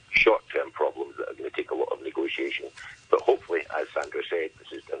created short-term problems that are going to take a lot of negotiation. But hopefully, as Sandra said,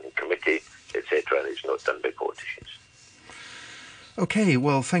 this is done in committee, etc., and it's not done by politicians. OK,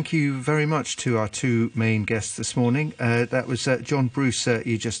 well, thank you very much to our two main guests this morning. That was John Bruce,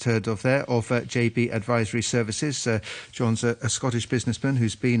 you just heard of there, of JB Advisory Services. John's a Scottish businessman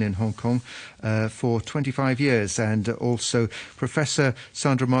who's been in Hong Kong for 25 years, and also Professor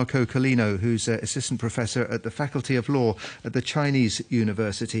Sandra Marco Collino, who's Assistant Professor at the Faculty of Law at the Chinese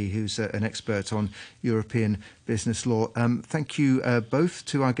University, who's an expert on European business law. Thank you both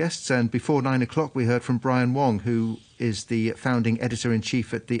to our guests. And before 9 o'clock, we heard from Brian Wong, who is the founding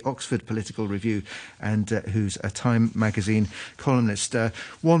editor-in-chief at the Oxford Political Review and who's a Time magazine columnist.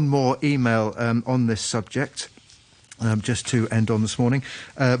 One more email on this subject. Just to end on this morning,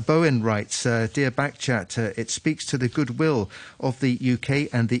 Bowen writes, Dear Backchat, it speaks to the goodwill of the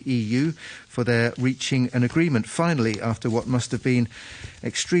UK and the EU for their reaching an agreement finally after what must have been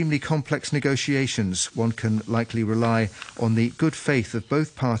extremely complex negotiations. One can likely rely on the good faith of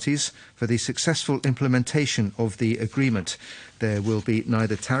both parties for the successful implementation of the agreement. There will be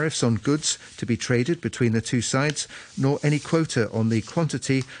neither tariffs on goods to be traded between the two sides, nor any quota on the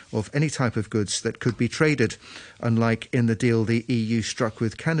quantity of any type of goods that could be traded, unlike in the deal the EU struck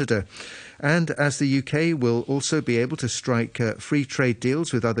with Canada. And as the UK will also be able to strike free trade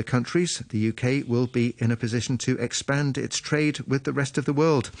deals with other countries, the UK will be in a position to expand its trade with the rest of the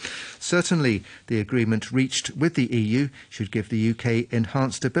world. Certainly, the agreement reached with the EU should give the UK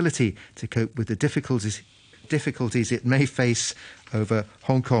enhanced ability to cope with the difficulties it may face over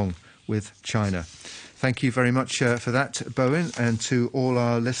Hong Kong with China. Thank you very much for that, Bowen, and to all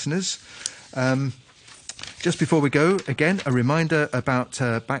our listeners. Just before we go, again, a reminder about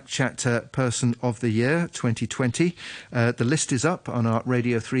Backchat Person of the Year 2020. The list is up on our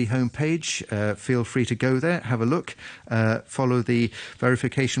Radio 3 homepage. Feel free to go there, have a look, follow the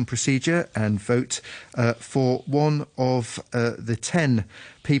verification procedure and vote for one of the 10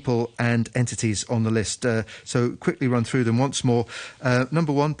 people and entities on the list. So quickly run through them once more.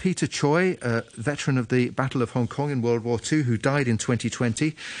 Number 1, Peter Choi, veteran of the Battle of Hong Kong in World War II, who died in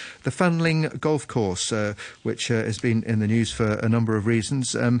 2020. The Fanling Golf Course, which has been in the news for a number of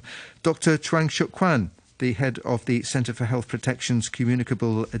reasons. Dr. Chuang Shuk Kwan, the head of the Centre for Health Protection's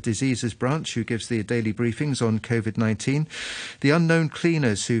Communicable Diseases branch, who gives the daily briefings on COVID-19. The unknown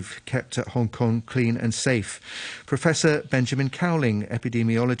cleaners who've kept Hong Kong clean and safe. Professor Benjamin Cowling,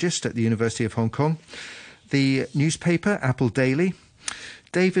 epidemiologist at the University of Hong Kong. The newspaper Apple Daily.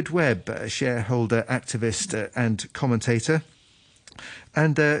 David Webb, shareholder, activist and commentator.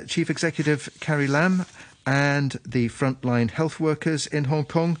 And Chief Executive Carrie Lam, and the frontline health workers in Hong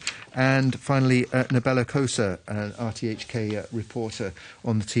Kong, and finally Nabella Kosa, an RTHK reporter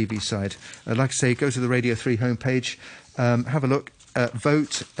on the TV side. Like I say, go to the Radio 3 homepage, have a look,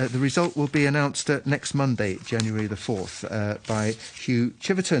 vote. The result will be announced next Monday, January the 4th, by Hugh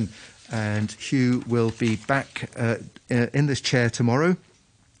Chiverton, and Hugh will be back in this chair tomorrow,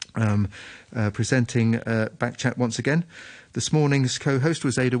 presenting Backchat once again. This morning's co-host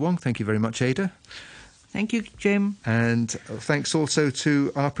was Ada Wong. Thank you very much, Ada. Thank you, Jim. And thanks also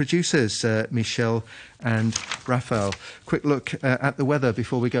to our producers, Michelle and Raphael. Quick look at the weather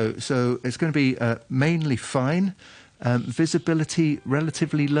before we go. So it's going to be mainly fine. Visibility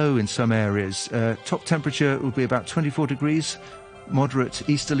relatively low in some areas. Top temperature will be about 24 degrees. Moderate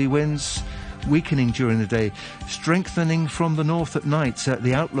easterly winds. Weakening during the day. Strengthening from the north at night.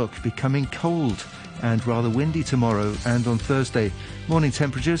 The outlook becoming cold and rather windy tomorrow and on Thursday. Morning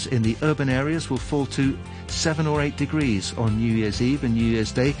temperatures in the urban areas will fall to 7 or 8 degrees on New Year's Eve and New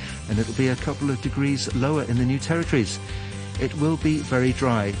Year's Day, and it'll be a couple of degrees lower in the New Territories. It will be very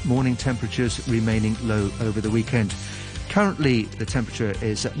dry, morning temperatures remaining low over the weekend. Currently, the temperature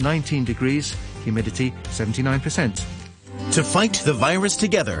is 19 degrees, humidity 79%. To fight the virus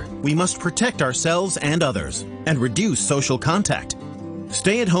together, we must protect ourselves and others and reduce social contact.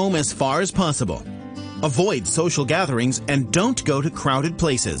 Stay at home as far as possible. Avoid social gatherings and don't go to crowded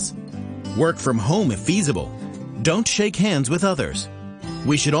places. Work from home if feasible. Don't shake hands with others.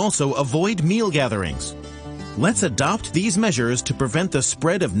 We should also avoid meal gatherings. Let's adopt these measures to prevent the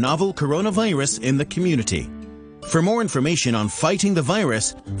spread of novel coronavirus in the community. For more information on fighting the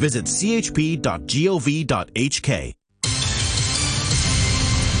virus, visit chp.gov.hk.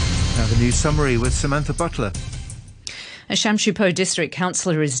 Now the news summary with Samantha Butler. A Sham Shui Po district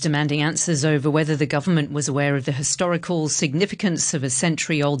councillor is demanding answers over whether the government was aware of the historical significance of a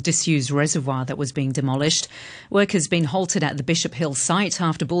century-old disused reservoir that was being demolished. Work has been halted at the Bishop Hill site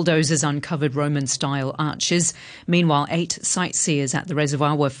after bulldozers uncovered Roman-style arches. Meanwhile, 8 sightseers at the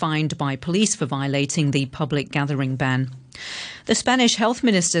reservoir were fined by police for violating the public gathering ban. The Spanish health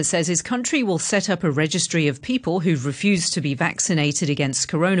minister says his country will set up a registry of people who've refused to be vaccinated against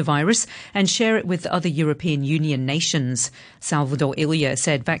coronavirus and share it with other European Union nations. Salvador Illa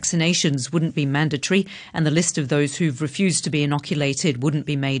said vaccinations wouldn't be mandatory and the list of those who've refused to be inoculated wouldn't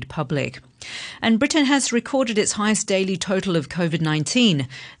be made public. And Britain has recorded its highest daily total of COVID-19.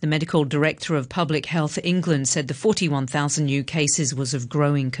 The medical director of Public Health England said the 41,000 new cases was of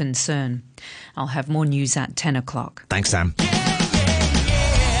growing concern. I'll have more news at 10 o'clock. Thanks, Sam.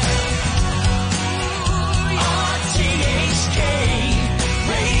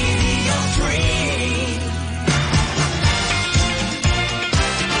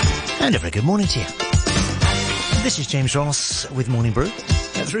 And a very good morning to you. This is James Ross with Morning Brew.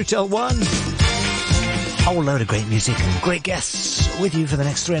 Through till 1. whole load of great music and great guests with you for the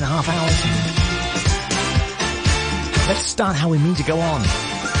next 3.5 hours. Let's start how we mean to go on.